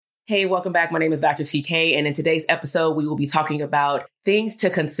Hey, welcome back. My name is Dr. TK, and in today's episode, we will be talking about things to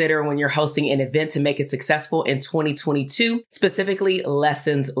consider when you're hosting an event to make it successful in 2022, specifically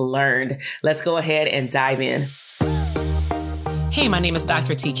lessons learned. Let's go ahead and dive in. Hey, my name is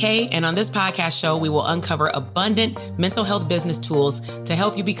Dr. TK, and on this podcast show, we will uncover abundant mental health business tools to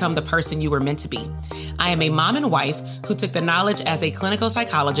help you become the person you were meant to be. I am a mom and wife who took the knowledge as a clinical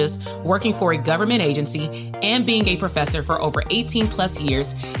psychologist, working for a government agency, and being a professor for over 18 plus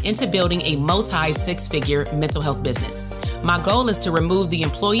years into building a multi-six-figure mental health business. My goal is to remove the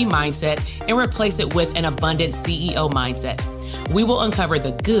employee mindset and replace it with an abundant CEO mindset. We will uncover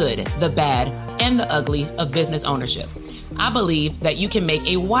the good, the bad, and the ugly of business ownership. I believe that you can make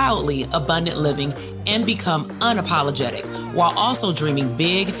a wildly abundant living and become unapologetic while also dreaming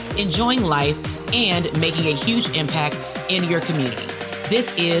big, enjoying life, and making a huge impact in your community.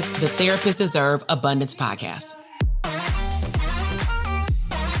 This is the Therapists Deserve Abundance podcast.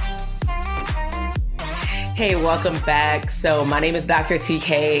 Hey, welcome back. So my name is Dr.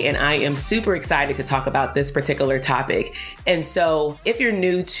 TK, and I am super excited to talk about this particular topic. And so if you're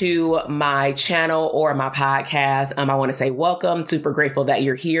new to my channel or my podcast, I want to say welcome. Super grateful that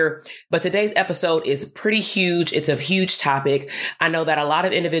you're here. But today's episode is pretty huge. It's a huge topic. I know that a lot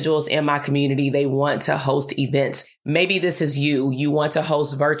of individuals in my community, they want to host events. Maybe this is you. You want to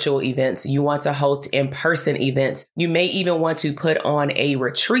host virtual events. You want to host in-person events. You may even want to put on a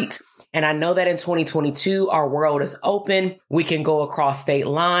retreat. And I know that in 2022, our world is open. We can go across state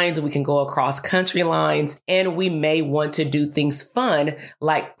lines. We can go across country lines, and we may want to do things fun,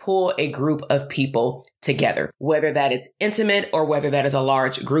 like pull a group of people together, whether that is intimate or whether that is a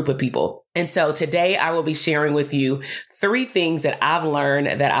large group of people. And so today I will be sharing with you 3 things that I've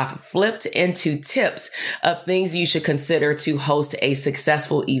learned that I've flipped into tips of things you should consider to host a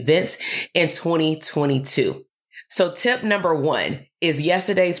successful event in 2022. So tip number 1 is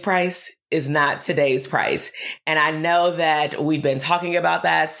yesterday's price is not today's price. And I know that we've been talking about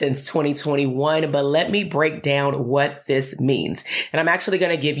that since 2021, but let me break down what this means. And I'm actually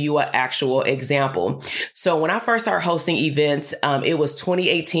going to give you an actual example. So when I first started hosting events, it was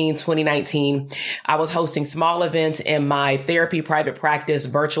 2018, 2019. I was hosting small events in my therapy private practice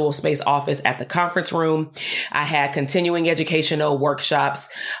virtual space office at the conference room. I had continuing educational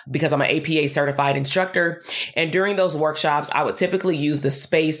workshops because I'm an APA certified instructor. And during those workshops, I would typically use the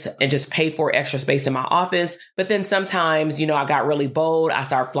space and just pay for extra space in my office. But then sometimes, I got really bold. I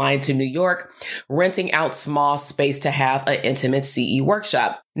started flying to New York, renting out small space to have an intimate CE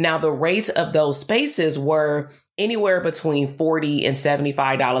workshop. Now, the rates of those spaces were anywhere between $40 and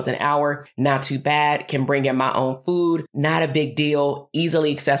 $75 an hour. Not too bad. Can bring in my own food. Not a big deal.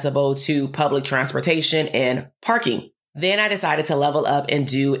 Easily accessible to public transportation and parking. Then I decided to level up and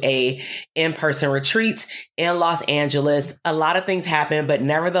do a in-person retreat in Los Angeles. A lot of things happened, but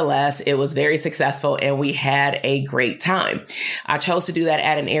nevertheless, it was very successful and we had a great time. I chose to do that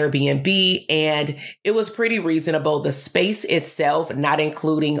at an Airbnb and it was pretty reasonable. The space itself, not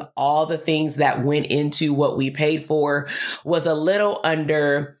including all the things that went into what we paid for, was a little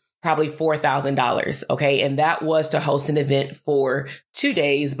under probably $4,000. Okay. And that was to host an event for 2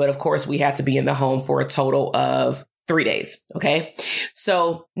 days. But of course, we had to be in the home for a total of 3 days. Okay.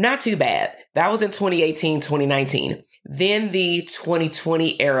 So not too bad. That was in 2018, 2019. Then the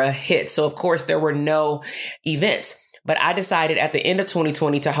 2020 era hit. So of course there were no events. But I decided at the end of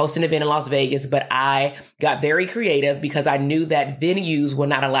 2020 to host an event in Las Vegas, but I got very creative because I knew that venues would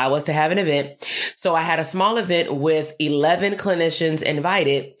not allow us to have an event. So I had a small event with 11 clinicians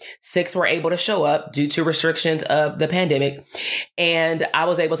invited. 6 were able to show up due to restrictions of the pandemic. And I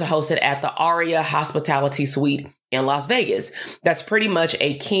was able to host it at the Aria Hospitality Suite in Las Vegas. That's pretty much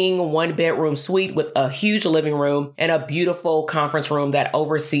a king 1-bedroom suite with a huge living room and a beautiful conference room that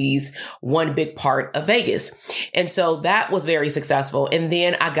oversees one big part of Vegas. And so that was very successful. And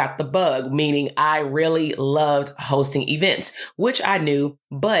then I got the bug, meaning I really loved hosting events, which I knew,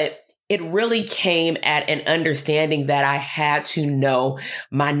 but it really came at an understanding that I had to know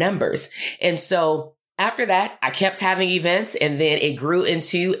my numbers. And so after that, I kept having events, and then it grew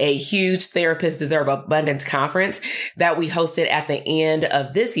into a huge Therapists Deserve Abundance conference that we hosted at the end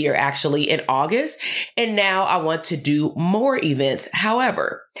of this year, actually in August. And now I want to do more events.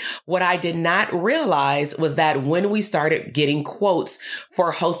 However, what I did not realize was that when we started getting quotes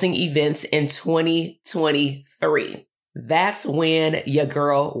for hosting events in 2023, that's when your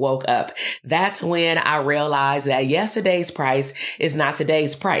girl woke up. That's when I realized that yesterday's price is not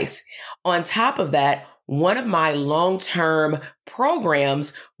today's price. On top of that, one of my long-term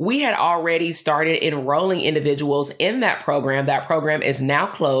programs, we had already started enrolling individuals in that program. That program is now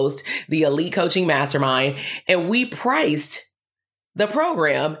closed, the Elite Coaching Mastermind, and we priced the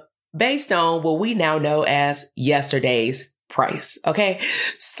program based on what we now know as yesterday's price. Okay.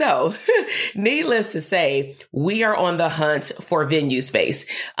 So needless to say, we are on the hunt for venue space.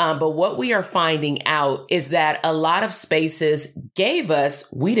 But what we are finding out is that a lot of spaces gave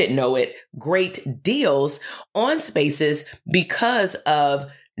us, we didn't know it, great deals on spaces because of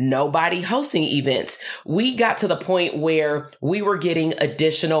nobody hosting events. We got to the point where we were getting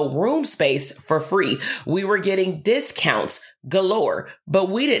additional room space for free. We were getting discounts galore, but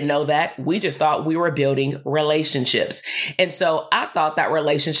we didn't know that. We just thought we were building relationships. And so I thought that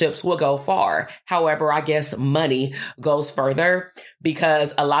relationships would go far. However, I guess money goes further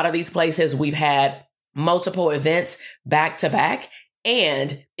because a lot of these places we've had multiple events back to back.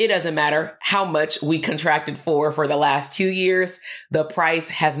 And it doesn't matter how much we contracted for the last 2 years. The price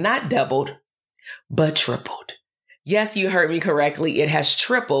has not doubled, but tripled. Yes, you heard me correctly. It has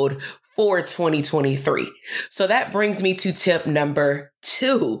tripled for 2023. So that brings me to tip number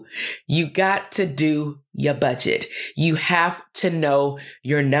 2. You got to do your budget. You have to know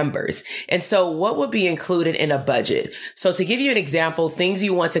your numbers. And so what would be included in a budget? So to give you an example, things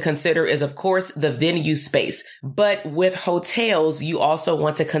you want to consider is, of course, the venue space. But with hotels, you also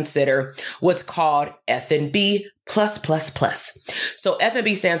want to consider what's called F&B plus. So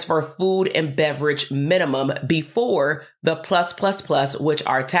F&B stands for food and beverage minimum before the plus, which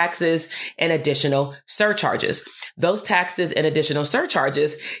are taxes and additional surcharges. Those taxes and additional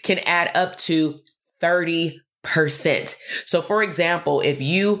surcharges can add up to 30%. So for example, if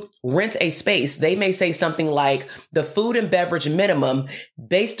you rent a space, they may say something like the food and beverage minimum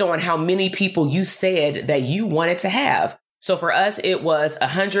based on how many people you said that you wanted to have. So for us, it was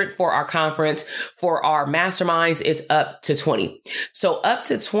 100 for our conference. For our masterminds, it's up to 20. So up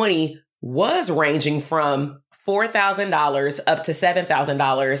to 20 was ranging from $4,000 up to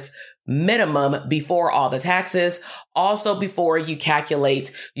 $7,000 minimum before all the taxes. Also before you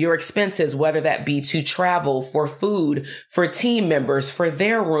calculate your expenses, whether that be to travel, for food, for team members, for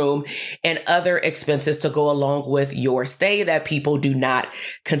their room, and other expenses to go along with your stay that people do not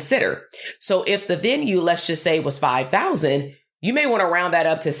consider. So if the venue, let's just say, was $5,000, you may want to round that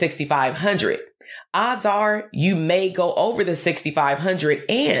up to $6,500. Odds are you may go over the $6,500.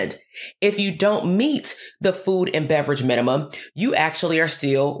 And if you don't meet the food and beverage minimum, you actually are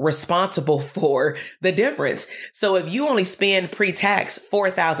still responsible for the difference. So if you only spend pre-tax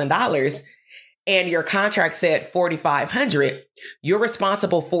 $4,000 and your contract said $4,500, you're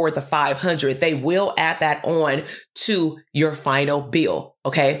responsible for the $500. They will add that on to your final bill.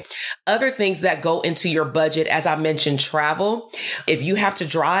 Okay. Other things that go into your budget, as I mentioned, travel. If you have to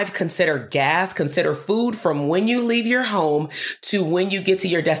drive, consider gas, consider food from when you leave your home to when you get to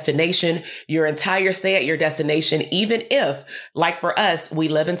your destination, your entire stay at your destination. Even if, like for us, we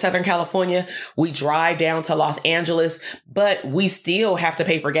live in Southern California, we drive down to Los Angeles, but we still have to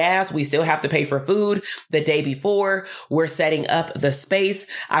pay for gas. We still have to pay for food the day before. We're setting up the space.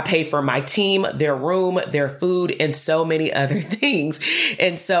 I pay for my team, their room, their food, and so many other things.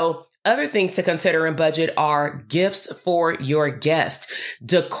 And so other things to consider in budget are gifts for your guest,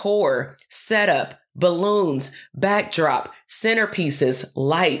 decor, setup, balloons, backdrop, centerpieces,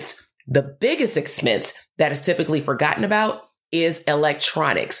 lights. The biggest expense that is typically forgotten about is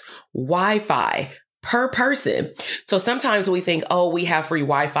electronics, Wi-Fi, per person. So sometimes we think, oh, we have free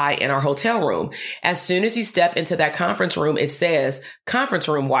Wi-Fi in our hotel room. As soon as you step into that conference room, it says conference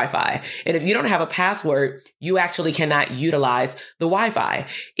room Wi-Fi. And if you don't have a password, you actually cannot utilize the Wi-Fi.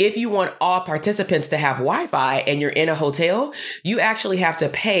 If you want all participants to have Wi-Fi and you're in a hotel, you actually have to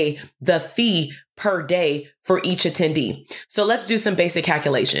pay the fee per day for each attendee. So let's do some basic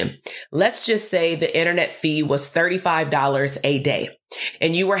calculation. Let's just say the internet fee was $35 a day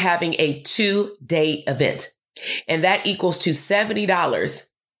and you were having a 2-day event, and that equals to $70,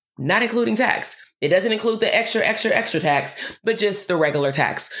 not including tax. It doesn't include the extra tax, but just the regular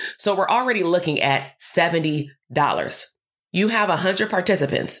tax. So we're already looking at $70. You have 100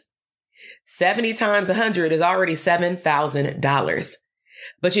 participants. 70 times 100 is already $7,000.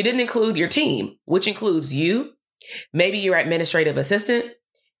 But you didn't include your team, which includes you, maybe your administrative assistant,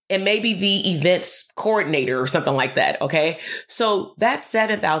 and maybe the events coordinator or something like that. Okay. So that's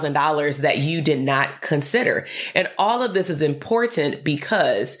 $7,000 that you did not consider. And all of this is important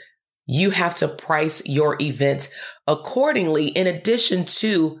because you have to price your events accordingly, in addition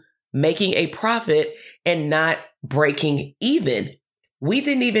to making a profit and not breaking even. We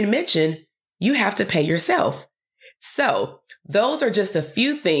didn't even mention you have to pay yourself. So those are just a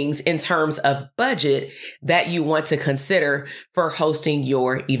few things in terms of budget that you want to consider for hosting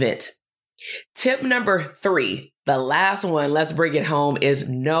your event. Tip number 3 The last one, let's bring it home, is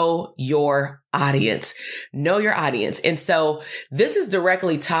know your audience. Know your audience. And so this is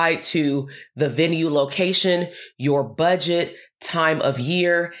directly tied to the venue location, your budget, time of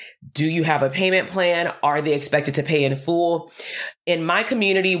year. Do you have a payment plan? Are they expected to pay in full? In my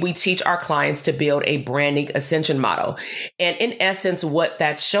community, we teach our clients to build a branding ascension model. And in essence, what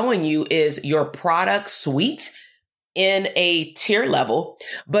that's showing you is your product suite in a tier level,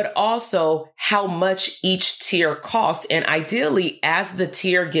 but also how much each tier costs. And ideally, as the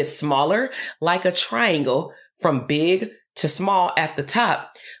tier gets smaller, like a triangle from big to small at the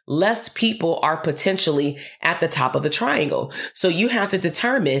top, less people are potentially at the top of the triangle. So you have to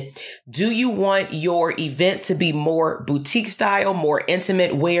determine, do you want your event to be more boutique style, more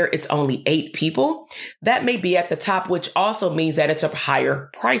intimate, where it's only 8 people? That may be at the top, which also means that it's a higher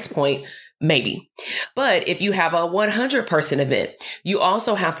price point. Maybe. But if you have a 100-person event, you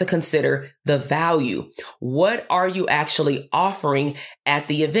also have to consider the value. What are you actually offering at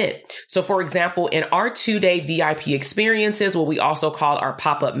the event? So for example, in our 2-day VIP experiences, what we also call our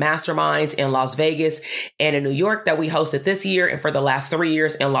pop-up masterminds in Las Vegas and in New York that we hosted this year and for the last 3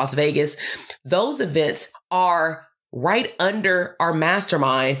 years in Las Vegas, those events are right under our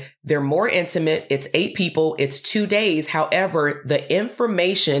mastermind. They're more intimate. It's 8 people. It's 2 days. However, the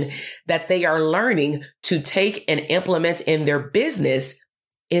information that they are learning to take and implement in their business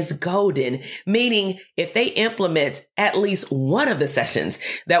is golden. Meaning if they implement at least one of the sessions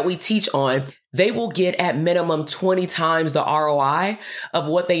that we teach on, they will get at minimum 20 times the ROI of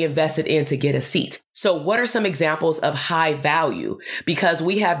what they invested in to get a seat. So what are some examples of high value? Because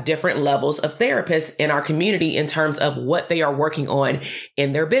we have different levels of therapists in our community in terms of what they are working on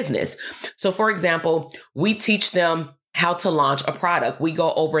in their business. So for example, we teach them how to launch a product. We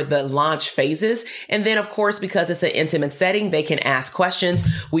go over the launch phases. And then, of course, because it's an intimate setting, they can ask questions.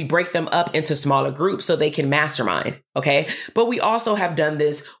 We break them up into smaller groups so they can mastermind. Okay. But we also have done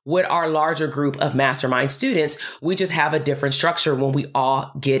this with our larger group of mastermind students. We just have a different structure when we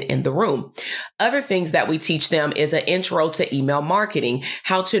all get in the room. Other things that we teach them is an intro to email marketing,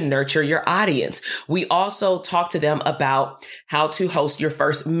 how to nurture your audience. We also talk to them about how to host your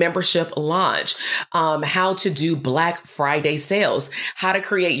first membership launch, how to do Black Friday sales, how to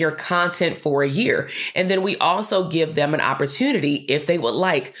create your content for a year. And then we also give them an opportunity, if they would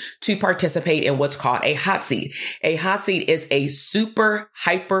like, to participate in what's called a hot seat. A hot seat is a super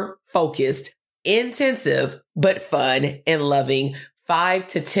hyper focused, intensive, but fun and loving 5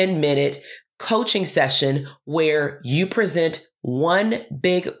 to 10 minute coaching session where you present one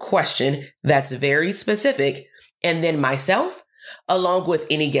big question that's very specific. And then myself, along with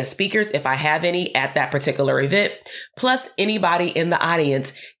any guest speakers, if I have any at that particular event, plus anybody in the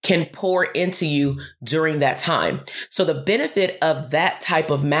audience can pour into you during that time. So the benefit of that type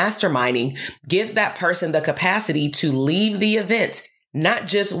of masterminding gives that person the capacity to leave the event, not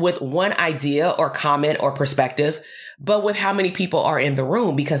just with one idea or comment or perspective, but with how many people are in the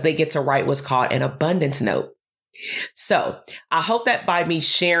room, because they get to write what's called an abundance note. So I hope that by me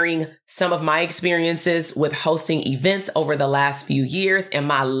sharing some of my experiences with hosting events over the last few years and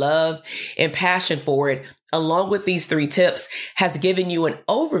my love and passion for it, along with these 3 tips, has given you an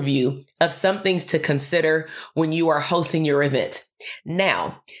overview of some things to consider when you are hosting your event.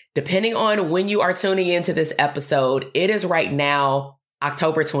 Now, depending on when you are tuning into this episode, it is right now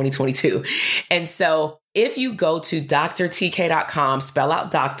October 2022. And so if you go to drtk.com, spell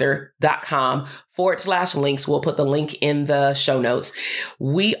out doctor.com/links, we'll put the link in the show notes.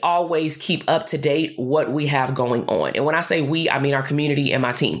 We always keep up to date what we have going on. And when I say we, I mean our community and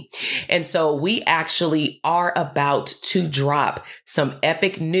my team. And so we actually are about to drop some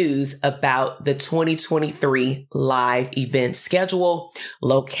epic news about the 2023 live event schedule,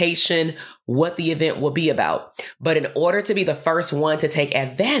 location, what the event will be about. But in order to be the first one to take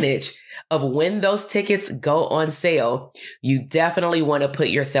advantage of when those tickets go on sale, you definitely want to put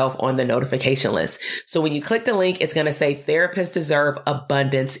yourself on the notification list. So when you click the link, it's going to say Therapists Deserve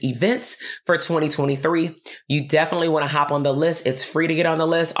Abundance Events for 2023. You definitely want to hop on the list. It's free to get on the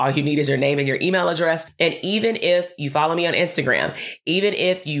list. All you need is your name and your email address. And even if you follow me on Instagram, even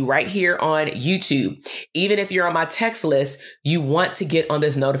if you right here on YouTube, even if you're on my text list, you want to get on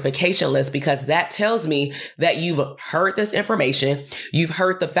this notification list, because that tells me that you've heard this information. You've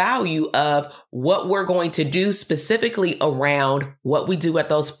heard the value of what we're going to do specifically around what we do at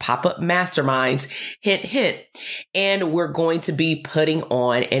those pop-up masterminds, hint, hint. And we're going to be putting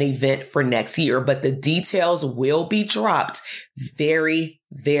on an event for next year, but the details will be dropped very,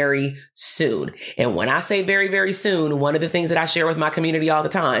 very soon. And when I say very, very soon, one of the things that I share with my community all the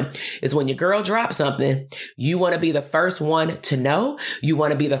time is when your girl drops something, you want to be the first one to know. You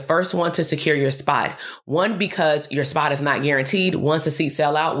want to be the first one to secure your spot. One, because your spot is not guaranteed. Once the seats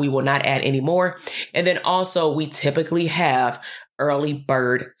sell out, we will not add any more. And then also we typically have early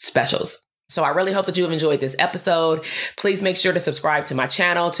bird specials. So I really hope that you have enjoyed this episode. Please make sure to subscribe to my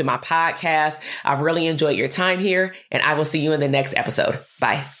channel, to my podcast. I've really enjoyed your time here, and I will see you in the next episode.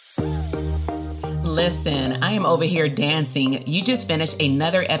 Bye. Listen, I am over here dancing. You just finished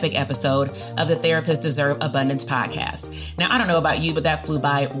another epic episode of the Therapists Deserve Abundance podcast. Now, I don't know about you, but that flew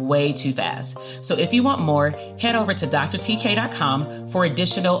by way too fast. So if you want more, head over to drtk.com for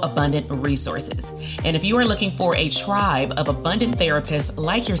additional abundant resources. And if you are looking for a tribe of abundant therapists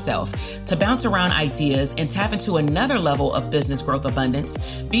like yourself to bounce around ideas and tap into another level of business growth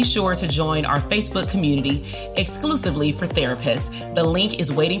abundance, be sure to join our Facebook community exclusively for therapists. The link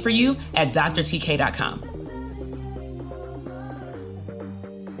is waiting for you at drtk.com.